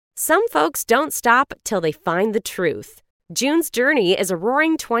Some folks don't stop till they find the truth. June's Journey is a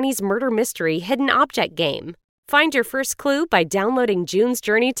roaring 20s murder mystery hidden object game. Find your first clue by downloading June's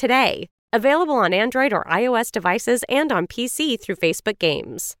Journey today. Available on Android or iOS devices and on PC through Facebook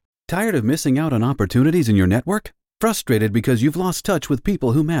Games. Tired of missing out on opportunities in your network? Frustrated because you've lost touch with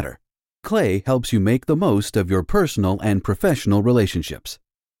people who matter? Clay helps you make the most of your personal and professional relationships.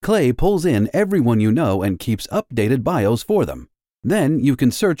 Clay pulls in everyone you know and keeps updated bios for them. Then you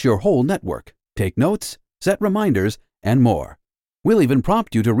can search your whole network, take notes, set reminders, and more. We'll even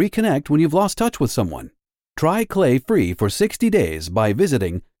prompt you to reconnect when you've lost touch with someone. Try Clay free for 60 days by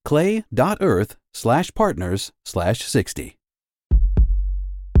visiting clay.earth/partners/60.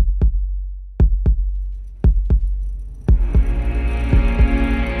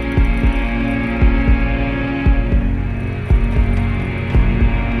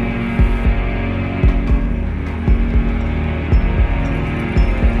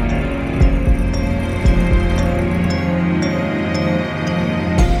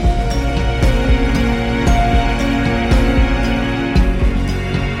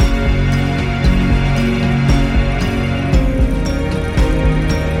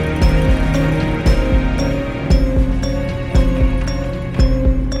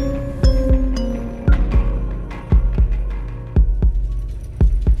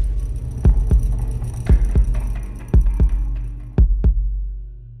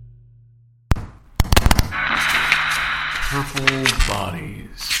 Purple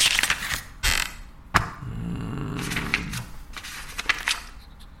bodies.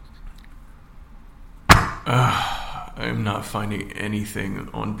 I'm not finding anything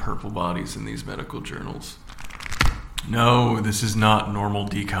on purple bodies in these medical journals. No, this is not normal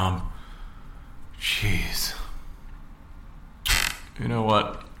decom. Jeez. You know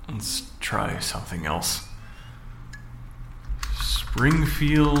what? Let's try something else.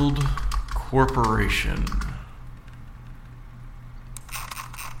 Springfield Corporation.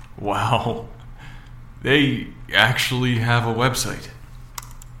 Wow, they actually have a website.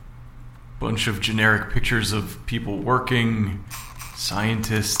 Bunch of generic pictures of people working,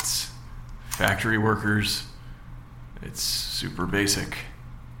 scientists, factory workers. It's super basic.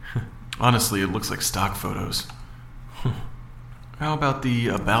 Honestly, it looks like stock photos. How about the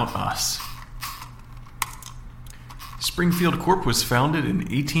About Us? Springfield Corp was founded in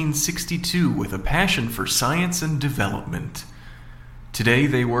 1862 with a passion for science and development. Today,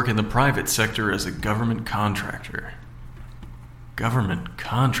 they work in the private sector as a government contractor. Government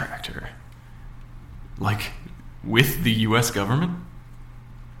contractor? Like, with the U.S. government?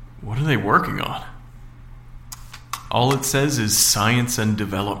 What are they working on? All it says is science and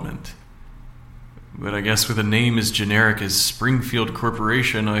development. But I guess with a name as generic as Springfield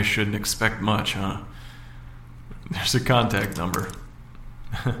Corporation, I shouldn't expect much, huh? There's a contact number.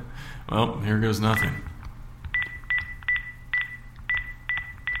 Well, here goes nothing.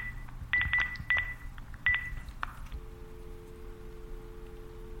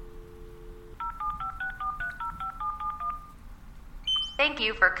 Thank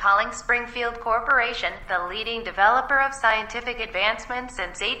you for calling Springfield Corporation, the leading developer of scientific advancements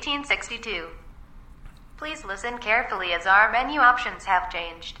since 1862. Please listen carefully as our menu options have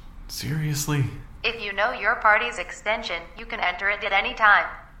changed. Seriously? If you know your party's extension, you can enter it at any time.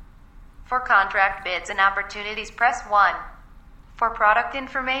 For contract bids and opportunities, press 1. For product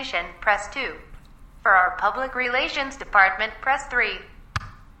information, press 2. For our public relations department, press 3.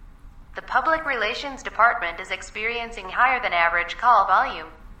 The Public Relations Department is experiencing higher than average call volume.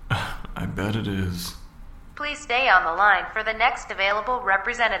 I bet it is. Please stay on the line for the next available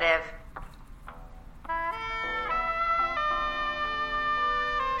representative.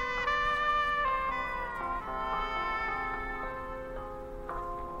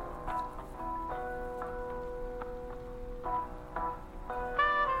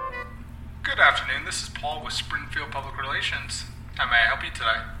 Good afternoon, this is Paul with Springfield Public Relations. How may I help you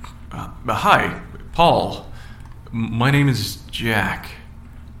today? Hi, Paul. My name is Jack.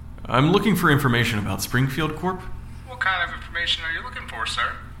 I'm looking for information about Springfield Corp. What kind of information are you looking for,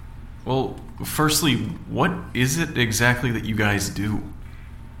 sir? Well, firstly, what is it exactly that you guys do?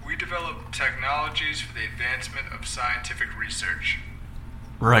 We develop technologies for the advancement of scientific research.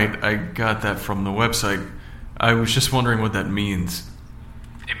 Right, I got that from the website. I was just wondering what that means.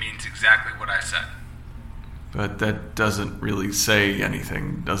 It means exactly what I said. But that doesn't really say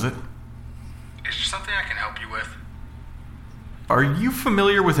anything, does it? Is there something I can help you with? Are you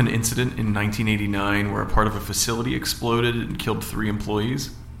familiar with an incident in 1989 where a part of a facility exploded and killed 3 employees?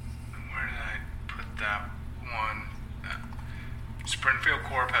 Where did I put that one? Springfield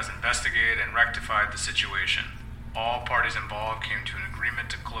Corp has investigated and rectified the situation. All parties involved came to an agreement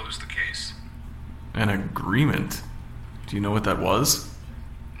to close the case. An agreement? Do you know what that was?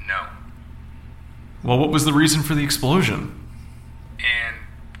 No. Well, what was the reason for the explosion? And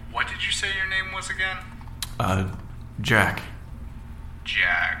what did you say your name was again? Jack.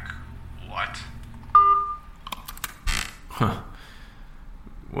 Jack. What? Huh.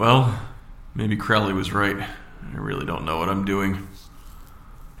 Well, maybe Crowley was right. I really don't know what I'm doing.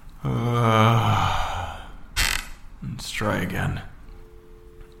 Let's try again.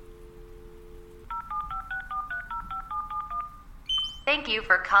 Thank you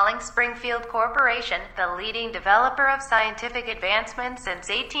for calling Springfield Corporation, the leading developer of scientific advancements since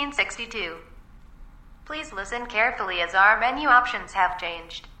 1862. Please listen carefully as our menu options have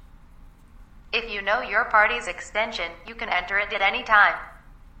changed. If you know your party's extension, you can enter it at any time.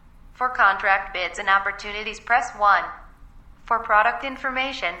 For contract bids and opportunities, press 1. For product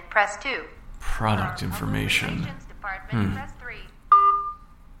information, press 2. Product information. Press 3.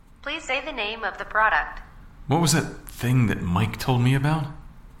 Please say the name of the product. What was that thing that Mike told me about?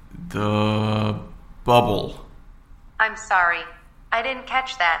 The bubble. I'm sorry. I didn't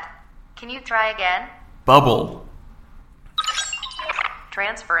catch that. Can you try again? Bubble.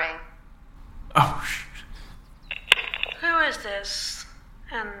 Transferring. Oh, Who is this?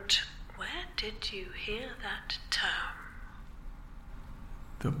 And where did you hear that term?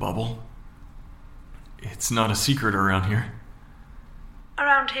 The bubble? It's not a secret around here.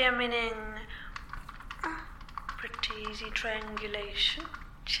 Around here meaning pretty easy triangulation.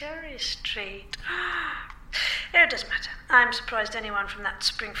 Cherry Street. It doesn't matter. I'm surprised anyone from that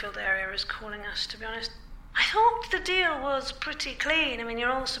Springfield area is calling us, to be honest. I thought the deal was pretty clean. I mean,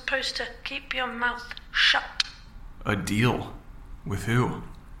 you're all supposed to keep your mouth shut. A deal? With who?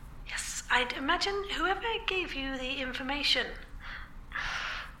 Yes, I'd imagine whoever gave you the information.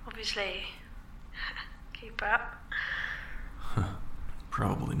 Obviously. Keep up.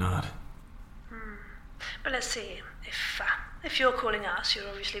 Probably not. But let's see. If you're calling us, you're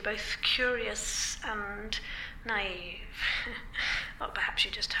obviously both curious and naive. Or perhaps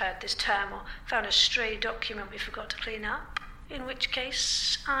you just heard this term or found a stray document we forgot to clean up. In which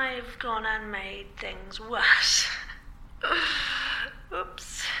case, I've gone and made things worse.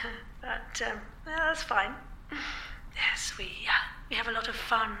 Oops. But, that's fine. Yes, we have a lot of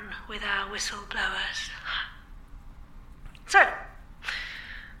fun with our whistleblowers. So,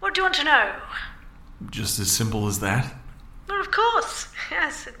 what do you want to know? Just as simple as that? Well, of course.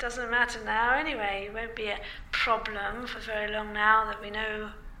 Yes, it doesn't matter now anyway. It won't be a problem for very long now that we know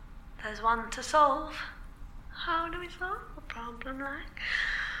there's one to solve. How do we solve a problem like?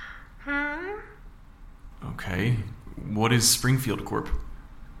 Okay. What is Springfield Corp?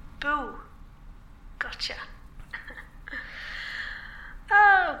 Boo. Gotcha.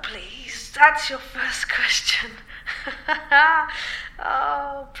 Oh, please. That's your first question.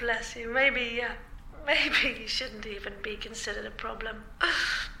 Oh, bless you. Maybe you shouldn't even be considered a problem.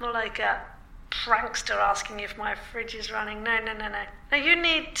 More like a prankster asking if my fridge is running. No. Now, you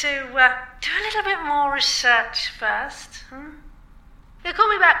need to do a little bit more research first. Yeah, call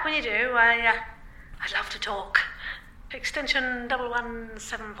me back when you do. I'd love to talk. Extension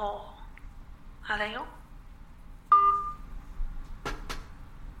 1174. There you go.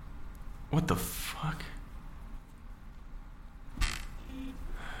 What the fuck?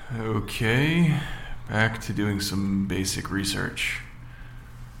 Okay, back to doing some basic research.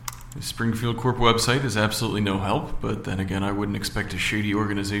 The Springfield Corp website is absolutely no help, but then again, I wouldn't expect a shady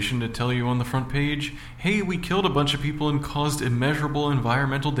organization to tell you on the front page, hey, we killed a bunch of people and caused immeasurable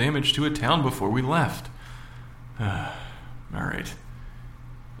environmental damage to a town before we left. Alright.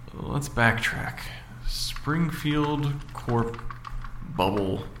 Let's backtrack. Springfield Corp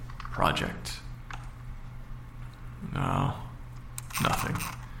Bubble Project. No. Nothing.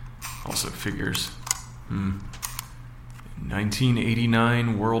 Also figures.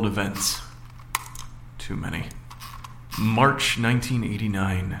 1989 world events. Too many. March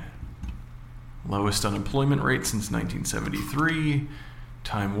 1989. Lowest unemployment rate since 1973.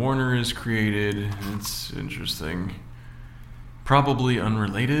 Time Warner is created. It's interesting. Probably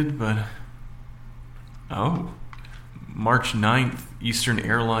unrelated, but... Oh. March 9th, Eastern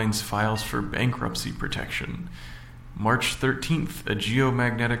Airlines files for bankruptcy protection. March 13th, a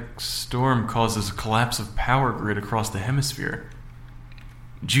geomagnetic storm causes a collapse of power grid across the hemisphere.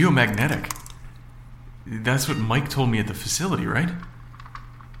 Geomagnetic? That's what Mike told me at the facility, right?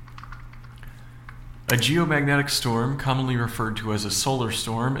 A geomagnetic storm, commonly referred to as a solar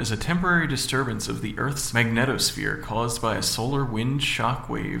storm, is a temporary disturbance of the Earth's magnetosphere caused by a solar wind shock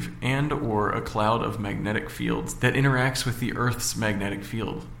wave and or a cloud of magnetic fields that interacts with the Earth's magnetic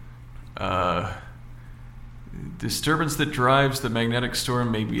field. Disturbance that drives the magnetic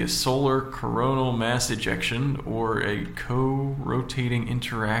storm may be a solar coronal mass ejection or a co-rotating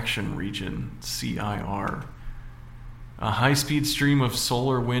interaction region, CIR. A high-speed stream of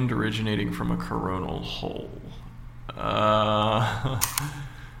solar wind originating from a coronal hole.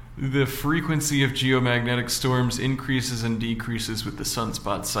 The frequency of geomagnetic storms increases and decreases with the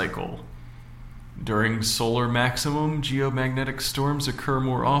sunspot cycle. During solar maximum, geomagnetic storms occur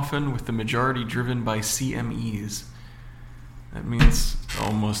more often, with the majority driven by CMEs. That means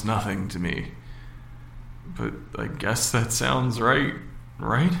almost nothing to me. But I guess that sounds right?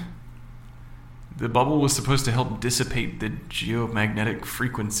 The bubble was supposed to help dissipate the geomagnetic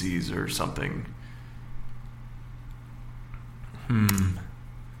frequencies or something.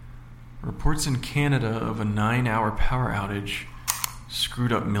 Reports in Canada of a 9-hour power outage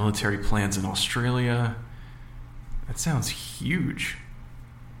screwed up military plans in Australia. That sounds huge.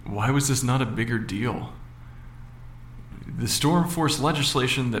 Why was this not a bigger deal? The storm forced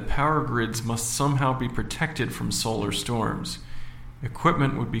legislation that power grids must somehow be protected from solar storms.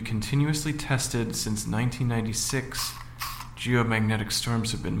 Equipment would be continuously tested since 1996. Geomagnetic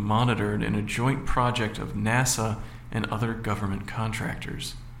storms have been monitored in a joint project of NASA and other government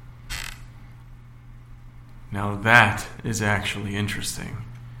contractors. Now that is actually interesting.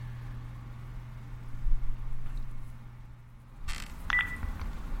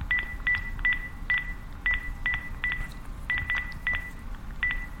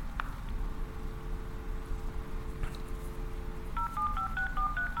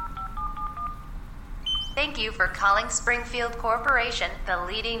 Thank you for calling Springfield Corporation, the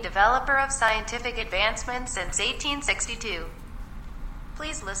leading developer of scientific advancements since 1862.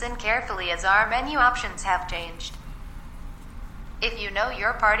 Please listen carefully as our menu options have changed. If you know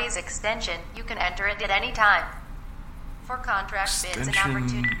your party's extension, you can enter it at any time. For contract bids and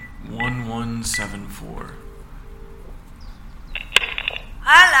opportunities. Extension 1174.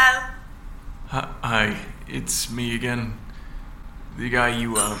 Hello. Hi, it's me again. The guy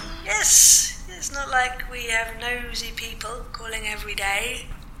you, Yes, it's not like we have nosy people calling every day.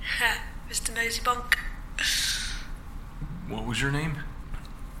 Mr. Nosy Bonk. What was your name?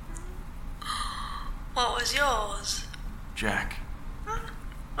 What was yours? Jack.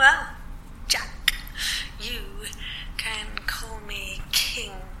 Well, Jack, you can call me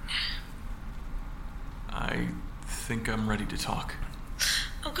King. I think I'm ready to talk.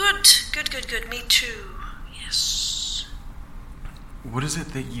 Oh, good. Me too. Yes. What is it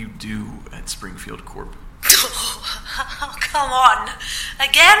that you do at Springfield Corp? Oh, come on.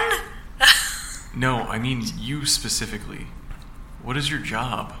 Again? No, I mean you specifically. What is your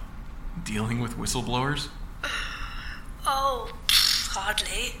job? Dealing with whistleblowers? Oh,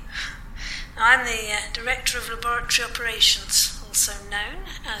 hardly. I'm the Director of Laboratory Operations, also known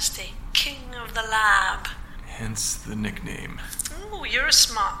as the King of the Lab. Hence the nickname. Oh, you're a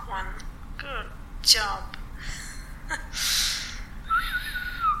smart one. Good job.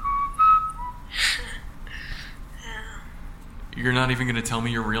 You're not even going to tell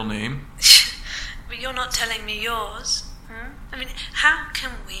me your real name? But you're not telling me yours. I mean, how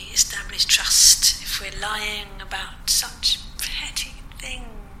can we establish trust if we're lying about such petty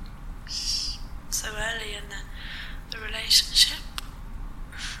things so early in the relationship?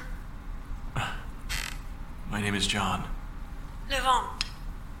 My name is John. Levant.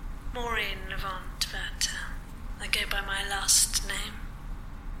 Maureen Levant, but I go by my last name.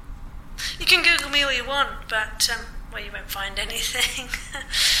 You can Google me all you want, but, well, you won't find anything.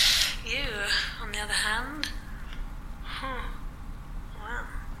 You, on the other hand... Wow.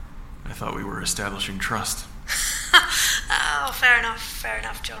 I thought we were establishing trust. Oh, fair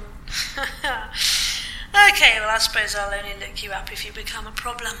enough, John. Okay, well, I suppose I'll only look you up if you become a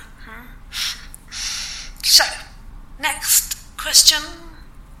problem. So, next question.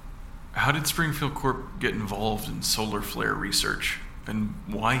 How did Springfield Corp get involved in solar flare research? And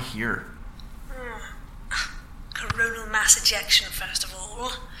why here? Coronal mass ejection, first of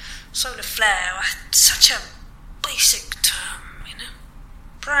all. Solar flare, such a basic term, you know?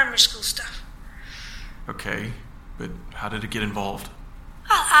 Primary school stuff. Okay, but how did it get involved?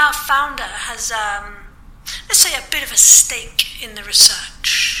 Well, our founder has, let's say a bit of a stake in the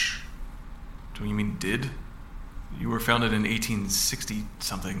research. Do you mean did? You were founded in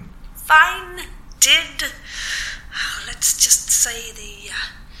 1860-something. Fine, did. Let's just say the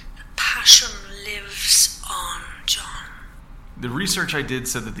passion lives on, John. The research I did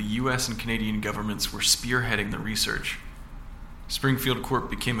said that the US and Canadian governments were spearheading the research. Springfield Corp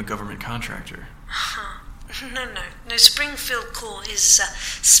became a government contractor. No, Springfield Corp is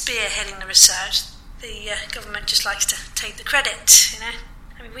spearheading the research. The government just likes to take the credit, you know?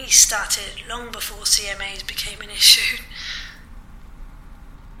 I mean, we started long before CMAs became an issue.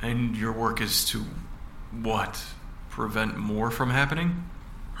 And your work is to, what? Prevent more from happening?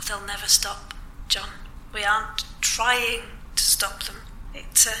 They'll never stop, John. We aren't trying to stop them.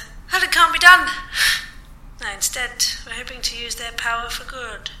 It can't be done. No, instead, we're hoping to use their power for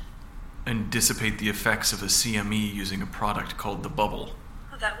good. And dissipate the effects of a CME using a product called the bubble.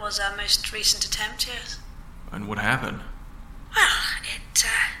 Well, that was our most recent attempt, yes. And what happened? Well,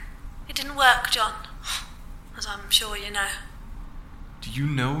 it didn't work, John. As I'm sure you know. Do you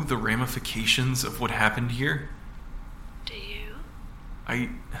know the ramifications of what happened here? Do you?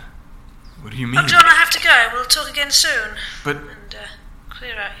 What do you mean? Oh, John, I have to go. We'll talk again soon. But... And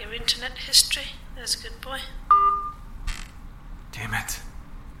clear out your internet history. There's a good boy. Damn it.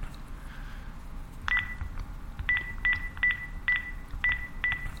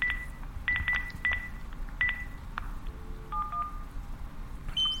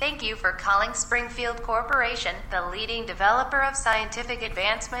 Thank you for calling Springfield Corporation, the leading developer of scientific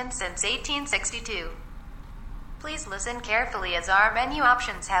advancements since 1862. Please listen carefully as our menu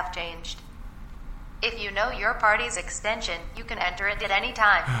options have changed. If you know your party's extension, you can enter it at any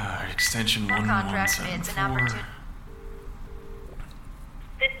time. Extension For contract bids and 1174. opportunities.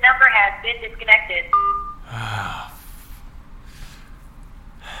 This number has been disconnected.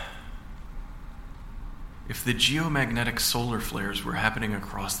 If the geomagnetic solar flares were happening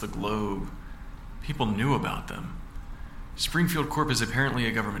across the globe, people knew about them. Springfield Corp is apparently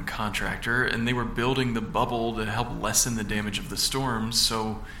a government contractor, and they were building the bubble to help lessen the damage of the storms,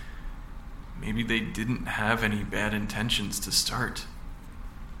 so maybe they didn't have any bad intentions to start.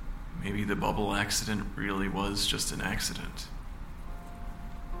 Maybe the bubble accident really was just an accident.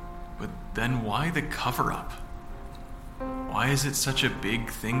 But then why the cover-up? Why is it such a big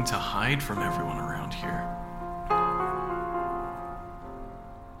thing to hide from everyone around here?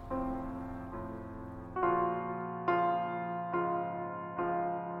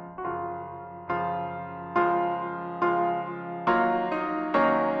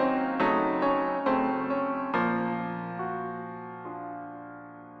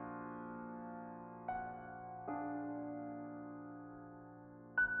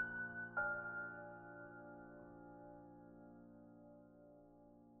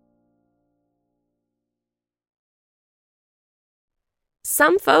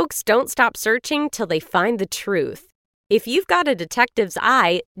 Some folks don't stop searching till they find the truth. If you've got a detective's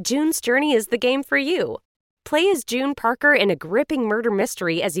eye, June's Journey is the game for you. Play as June Parker in a gripping murder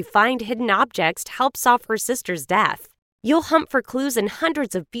mystery as you find hidden objects to help solve her sister's death. You'll hunt for clues in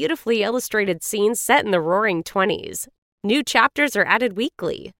hundreds of beautifully illustrated scenes set in the Roaring '20s. New chapters are added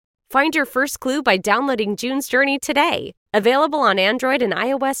weekly. Find your first clue by downloading June's Journey today. Available on Android and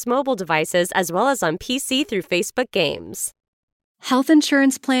iOS mobile devices as well as on PC through Facebook Games. Health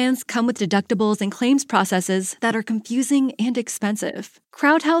insurance plans come with deductibles and claims processes that are confusing and expensive.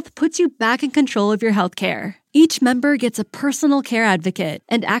 CrowdHealth puts you back in control of your health care. Each member gets a personal care advocate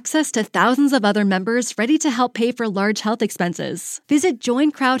and access to thousands of other members ready to help pay for large health expenses. Visit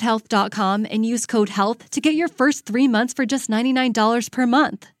joincrowdhealth.com and use code HEALTH to get your first 3 months for just $99 per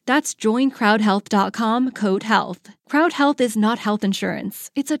month. That's joincrowdhealth.com, code HEALTH. CrowdHealth is not health insurance.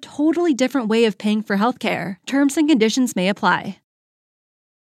 It's a totally different way of paying for healthcare. Terms and conditions may apply.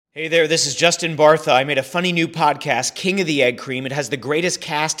 Hey there, this is Justin Bartha. I made a funny new podcast, King of the Egg Cream. It has the greatest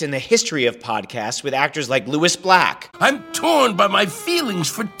cast in the history of podcasts with actors like Louis Black. I'm torn by my feelings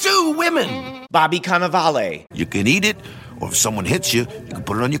for two women. Bobby Cannavale. You can eat it, or if someone hits you, you can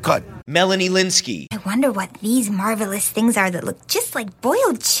put it on your cut. Melanie Linsky. I wonder what these marvelous things are that look just like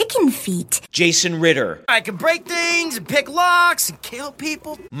boiled chicken feet. Jason Ritter. I can break things and pick locks and kill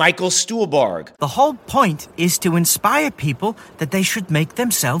people. Michael Stuhlbarg. The whole point is to inspire people that they should make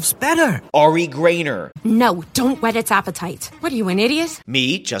themselves better. Ari Grainer. No, don't whet its appetite. What are you, an idiot?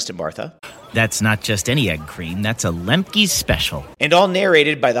 Me, Justin Bartha. That's not just any egg cream, that's a Lemke's special. And all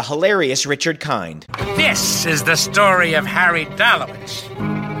narrated by the hilarious Richard Kind. This is the story of Harry Dalowitz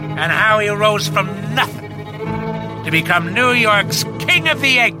and how he rose from nothing to become New York's King of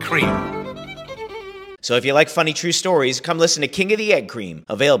the Egg Cream. So if you like funny true stories, come listen to King of the Egg Cream,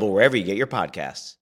 available wherever you get your podcasts.